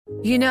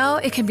You know,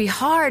 it can be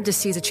hard to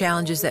see the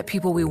challenges that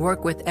people we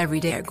work with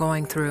every day are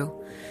going through.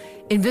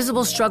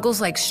 Invisible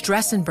struggles like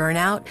stress and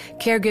burnout,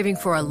 caregiving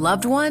for a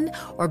loved one,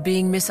 or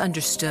being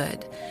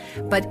misunderstood.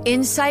 But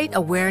insight,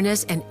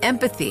 awareness, and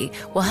empathy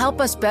will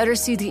help us better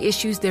see the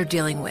issues they're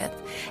dealing with.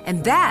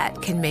 And that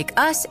can make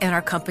us and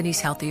our companies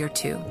healthier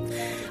too.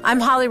 I'm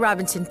Holly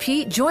Robinson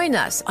Peete. Join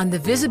us on The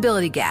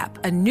Visibility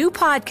Gap, a new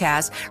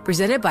podcast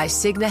presented by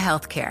Cigna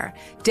Healthcare.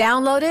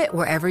 Download it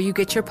wherever you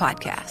get your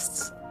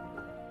podcasts.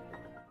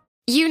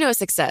 You know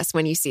success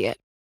when you see it.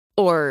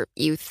 Or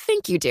you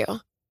think you do.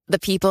 The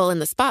people in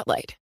the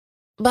spotlight.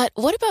 But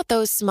what about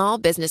those small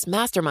business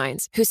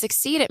masterminds who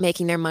succeed at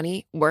making their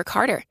money work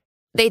harder?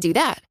 They do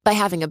that by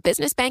having a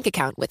business bank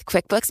account with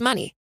QuickBooks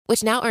Money,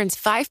 which now earns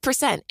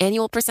 5%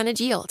 annual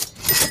percentage yield.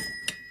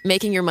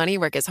 Making your money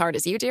work as hard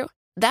as you do?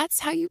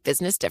 That's how you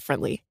business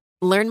differently.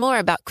 Learn more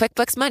about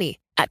QuickBooks Money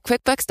at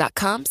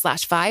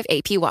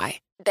quickbooks.com/5APY.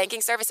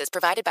 Banking services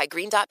provided by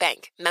Green Dot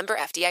Bank. Member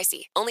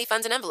FDIC. Only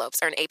funds and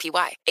envelopes earn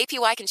APY.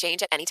 APY can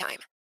change at any time.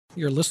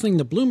 You're listening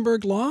to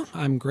Bloomberg Law.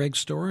 I'm Greg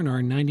Stohr in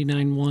our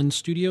 99.1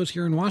 studios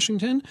here in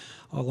Washington,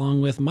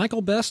 along with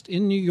Michael Best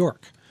in New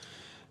York.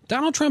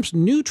 Donald Trump's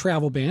new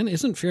travel ban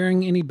isn't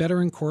faring any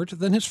better in court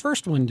than his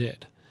first one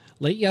did.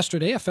 Late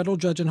yesterday, a federal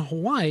judge in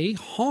Hawaii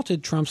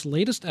halted Trump's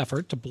latest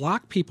effort to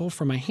block people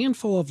from a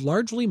handful of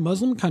largely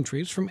Muslim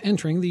countries from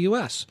entering the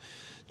U.S.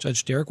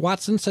 Judge Derek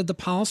Watson said the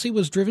policy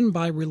was driven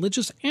by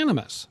religious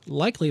animus,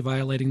 likely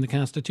violating the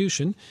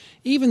Constitution,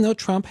 even though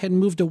Trump had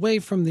moved away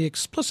from the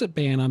explicit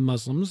ban on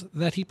Muslims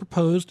that he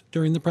proposed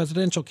during the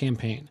presidential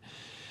campaign.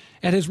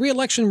 At his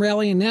re-election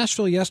rally in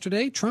Nashville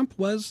yesterday, Trump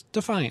was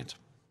defiant.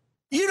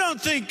 You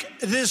don't think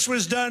this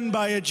was done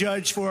by a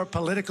judge for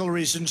political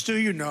reasons, do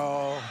you?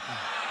 No.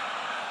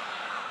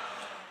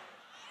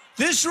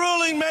 This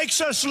ruling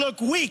makes us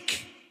look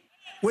weak,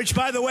 which,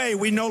 by the way,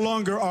 we no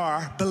longer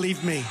are,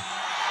 believe me.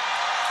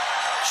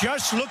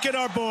 Just look at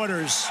our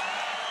borders.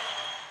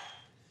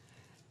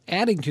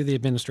 Adding to the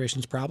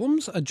administration's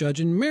problems, a judge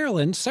in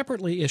Maryland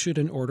separately issued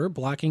an order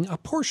blocking a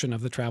portion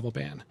of the travel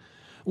ban.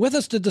 With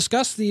us to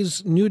discuss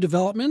these new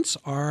developments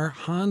are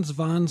Hans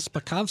von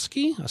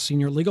Spakovsky, a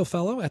senior legal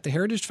fellow at the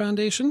Heritage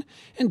Foundation,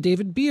 and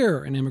David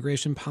Bier, an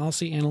immigration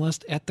policy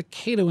analyst at the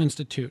Cato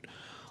Institute.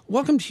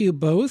 Welcome to you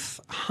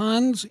both.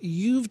 Hans,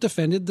 you've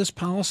defended this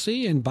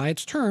policy, and by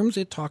its terms,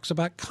 it talks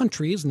about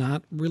countries,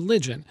 not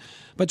religion.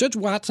 But Judge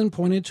Watson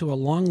pointed to a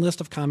long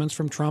list of comments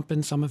from Trump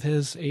and some of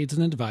his aides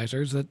and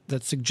advisors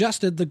that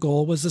suggested the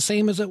goal was the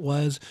same as it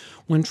was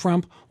when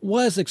Trump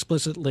was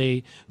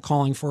explicitly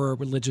calling for a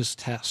religious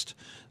test.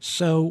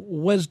 So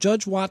was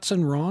Judge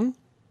Watson wrong?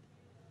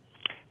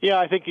 Yeah,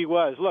 I think he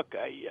was. Look,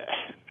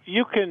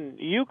 you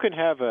can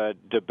have a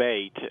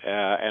debate,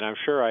 and I'm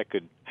sure I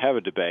could have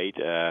a debate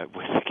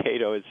with the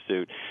Cato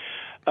Institute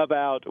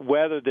about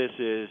whether this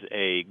is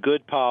a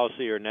good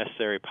policy or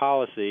necessary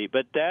policy,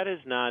 but that is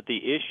not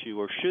the issue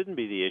or shouldn't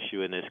be the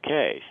issue in this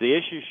case. The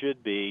issue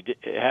should be,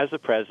 has the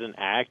president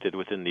acted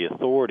within the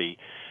authority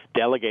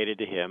delegated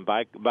to him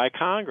by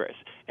Congress?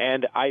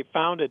 And I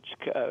found it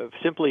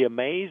simply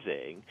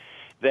amazing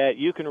that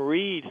you can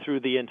read through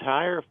the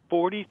entire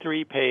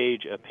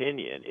 43-page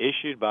opinion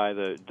issued by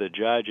the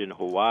judge in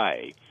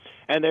Hawaii,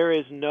 and there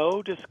is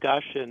no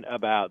discussion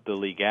about the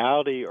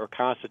legality or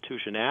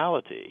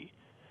constitutionality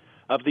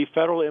of the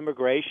federal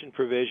immigration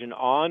provision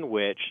on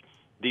which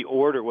the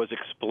order was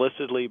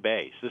explicitly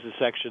based. This is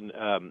Section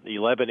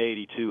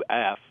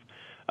 1182F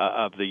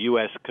of the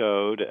U.S.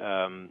 Code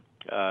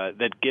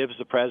that gives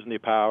the president the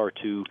power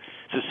to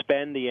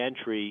suspend the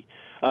entry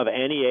of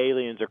any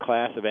aliens or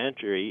class of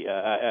entry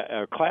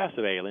or class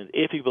of aliens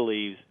if he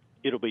believes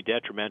it'll be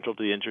detrimental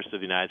to the interests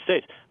of the United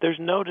States. There's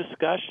no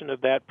discussion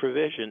of that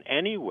provision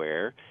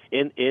anywhere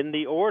in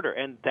the order,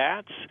 and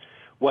that's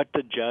what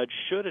the judge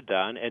should have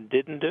done and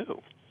didn't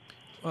do.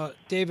 Well,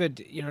 David,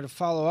 to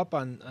follow up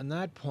on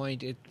that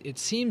point, it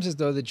seems as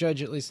though the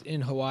judge, at least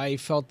in Hawaii,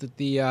 felt that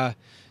there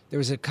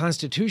was a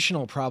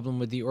constitutional problem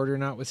with the order,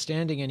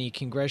 notwithstanding any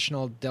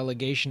congressional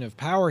delegation of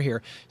power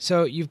here.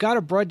 So you've got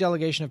a broad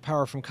delegation of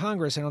power from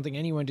Congress. I don't think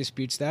anyone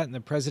disputes that, and the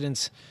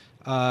president's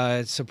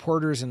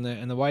supporters and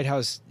the White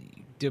House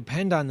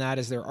depend on that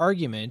as their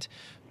argument.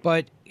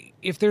 But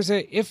if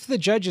the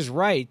judge is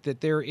right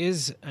that there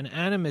is an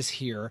animus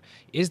here,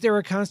 is there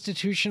a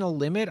constitutional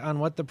limit on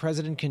what the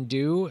president can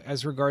do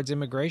as regards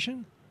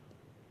immigration?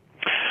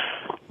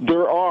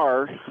 There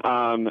are.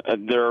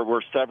 There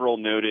were several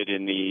noted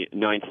in the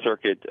Ninth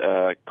Circuit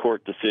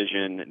court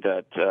decision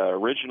that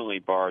originally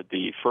barred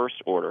the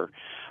first order.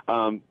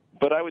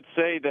 But I would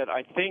say that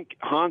I think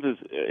Hans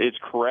is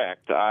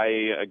correct. I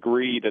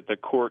agree that the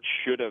court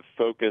should have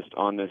focused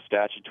on the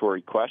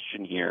statutory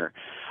question here.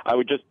 I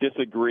would just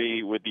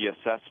disagree with the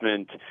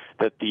assessment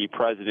that the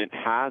president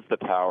has the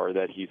power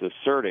that he's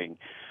asserting.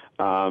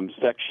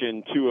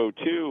 Section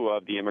 202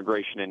 of the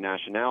Immigration and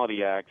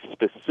Nationality Act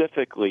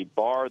specifically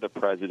bar the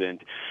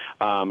president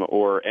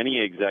or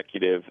any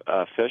executive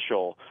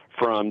official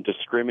from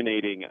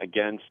discriminating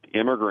against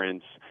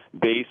immigrants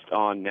based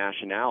on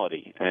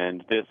nationality.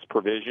 And this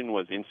provision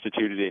was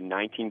instituted in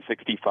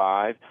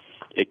 1965.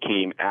 It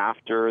came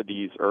after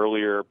these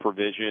earlier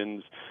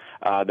provisions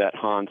that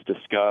Hans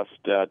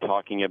discussed,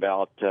 talking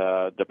about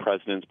the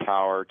president's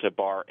power to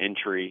bar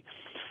entry.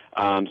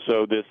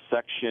 So this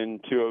Section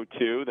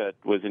 202 that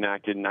was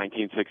enacted in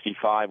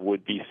 1965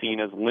 would be seen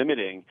as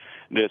limiting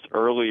this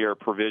earlier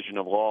provision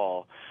of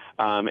law.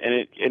 And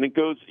it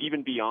goes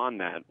even beyond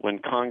that. When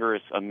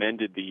Congress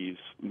amended these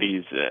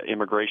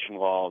immigration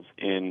laws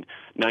in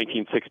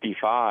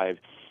 1965,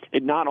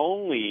 it not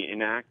only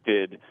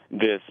enacted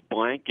this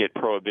blanket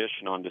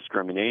prohibition on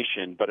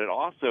discrimination, but it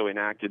also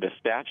enacted a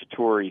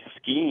statutory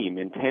scheme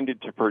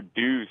intended to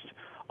produce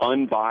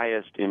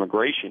unbiased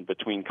immigration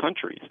between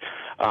countries.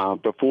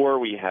 Before,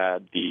 we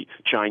had the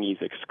Chinese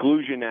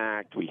Exclusion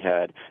Act, we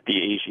had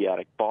the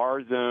Asiatic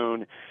Bar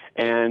Zone,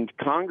 and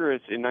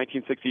Congress in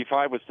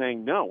 1965 was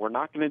saying, no, we're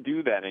not going to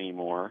do that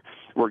anymore.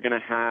 We're going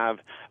to have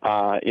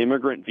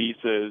immigrant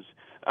visas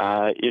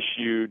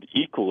issued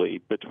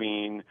equally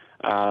between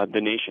the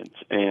nations.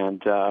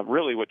 And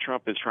really what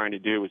Trump is trying to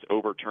do is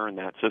overturn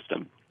that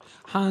system.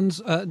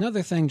 Hans,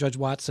 another thing Judge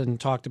Watson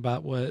talked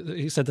about was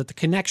he said that the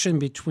connection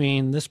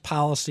between this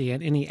policy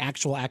and any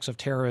actual acts of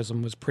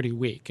terrorism was pretty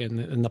weak.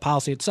 And the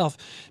policy itself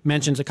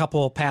mentions a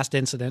couple of past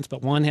incidents,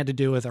 but one had to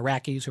do with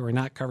Iraqis who are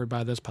not covered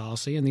by this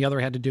policy, and the other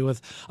had to do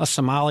with a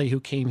Somali who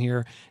came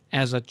here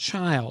as a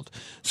child.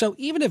 So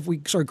even if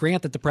we sort of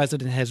grant that the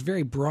president has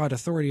very broad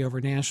authority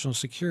over national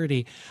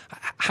security,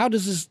 how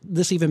does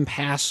this even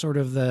pass sort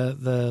of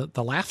the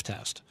laugh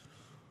test?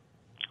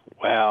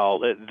 Well,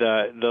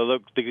 the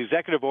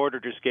executive order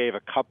just gave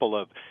a couple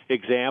of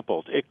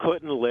examples. It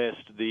couldn't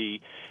list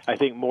I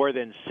think, more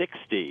than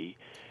 60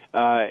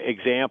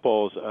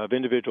 examples of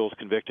individuals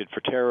convicted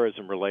for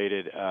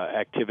terrorism-related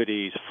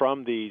activities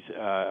from these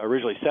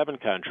originally 7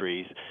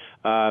 countries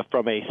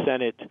from a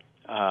Senate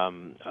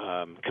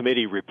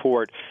committee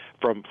report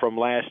from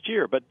last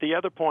year. But the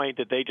other point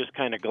that they just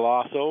kind of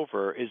gloss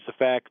over is the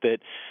fact that,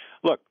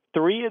 look,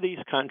 3 of these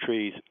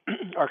countries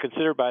are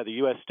considered by the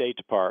U.S. State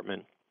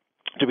Department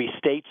to be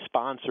state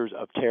sponsors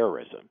of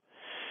terrorism.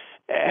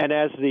 And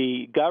as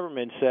the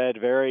government said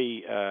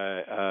very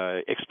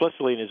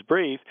explicitly in his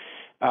brief,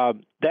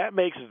 that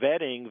makes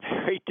vetting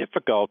very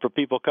difficult for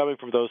people coming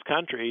from those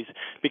countries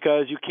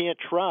because you can't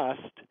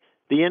trust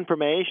the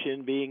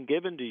information being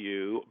given to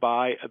you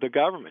by the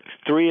government.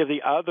 3 of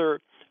the other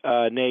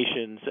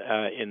nations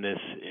in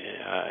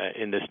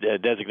this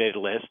designated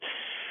list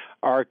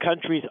are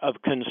countries of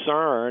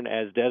concern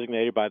as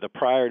designated by the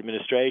prior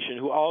administration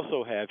who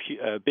also have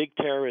big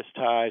terrorist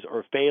ties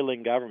or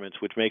failing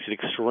governments, which makes it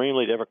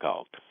extremely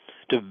difficult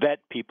to vet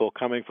people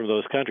coming from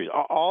those countries.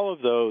 All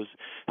of those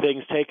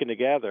things taken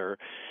together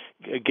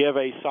give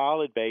a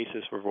solid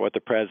basis for what the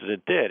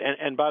president did.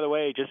 And by the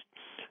way, just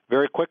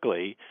very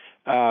quickly,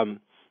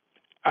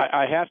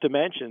 I have to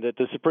mention that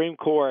the Supreme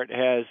Court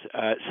has,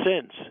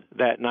 since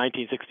that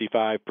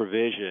 1965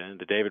 provision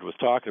that David was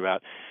talking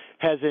about,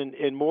 has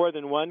in more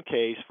than one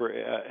case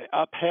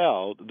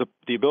upheld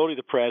the ability of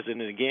the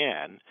president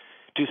again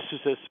to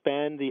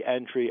suspend the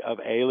entry of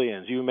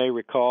aliens. You may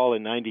recall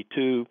in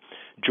 92,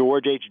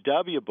 George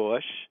H.W.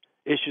 Bush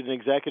issued an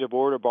executive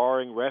order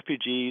barring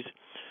refugees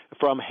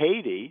from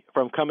Haiti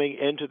from coming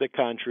into the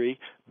country.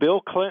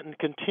 Bill Clinton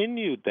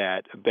continued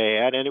that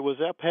ban, and it was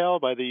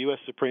upheld by the U.S.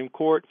 Supreme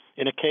Court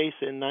in a case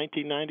in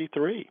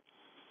 1993.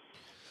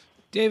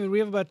 David, we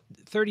have about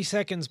 30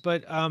 seconds,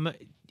 but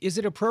is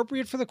it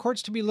appropriate for the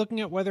courts to be looking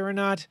at whether or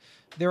not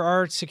there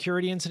are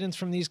security incidents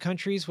from these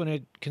countries when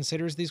it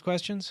considers these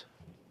questions?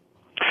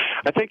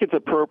 I think it's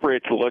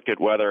appropriate to look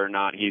at whether or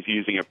not he's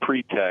using a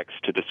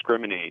pretext to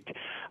discriminate.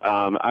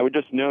 I would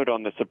just note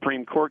on the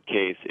Supreme Court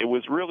case, it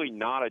was really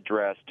not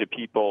addressed to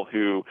people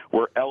who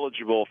were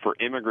eligible for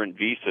immigrant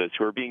visas,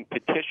 who are being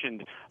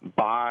petitioned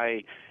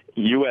by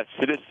U.S.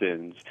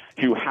 citizens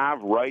who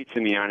have rights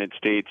in the United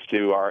States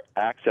to our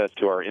access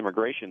to our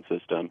immigration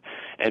system.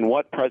 And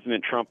what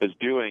President Trump is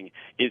doing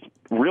is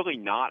really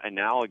not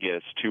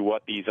analogous to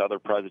what these other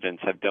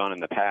presidents have done in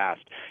the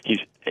past. He's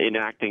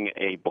enacting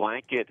a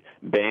blanket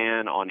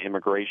ban on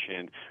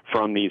immigration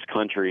from these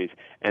countries,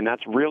 and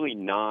that's really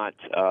not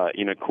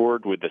in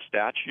accord with the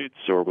statutes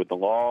or with the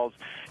laws.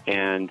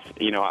 And,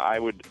 I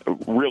would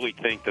really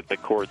think that the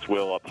courts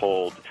will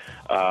uphold,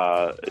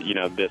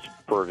 this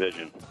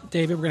provision.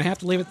 David, we're going to have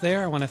to leave it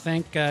there. I want to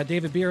thank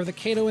David Bier of the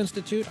Cato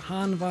Institute,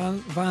 Hans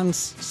von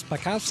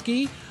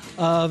Spakovsky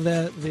of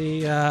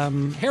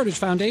the Heritage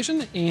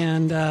Foundation.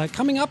 And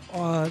coming up,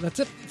 that's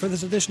it for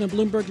this edition of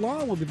Bloomberg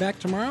Law. We'll be back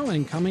tomorrow.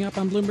 And coming up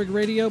on Bloomberg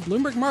Radio,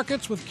 Bloomberg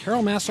Markets with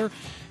Carol Masser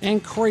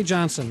and Corey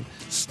Johnson.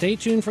 Stay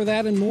tuned for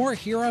that and more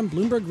here on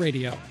Bloomberg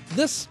Radio.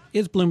 This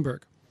is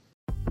Bloomberg.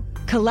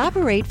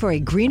 Collaborate for a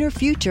greener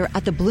future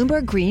at the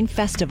Bloomberg Green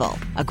Festival,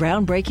 a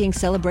groundbreaking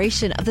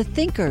celebration of the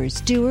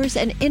thinkers, doers,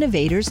 and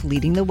innovators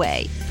leading the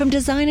way. From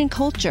design and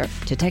culture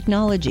to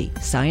technology,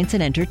 science,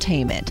 and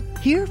entertainment.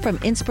 Hear from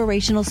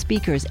inspirational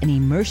speakers and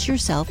immerse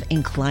yourself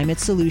in climate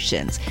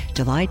solutions.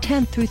 July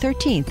 10th through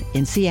 13th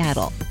in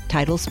Seattle.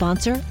 Title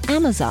sponsor,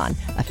 Amazon.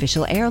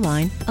 Official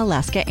airline,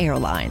 Alaska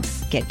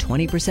Airlines. Get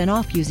 20%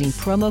 off using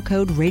promo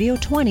code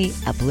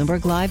radio20 at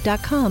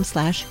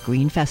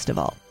BloombergLive.com/Green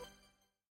Festival.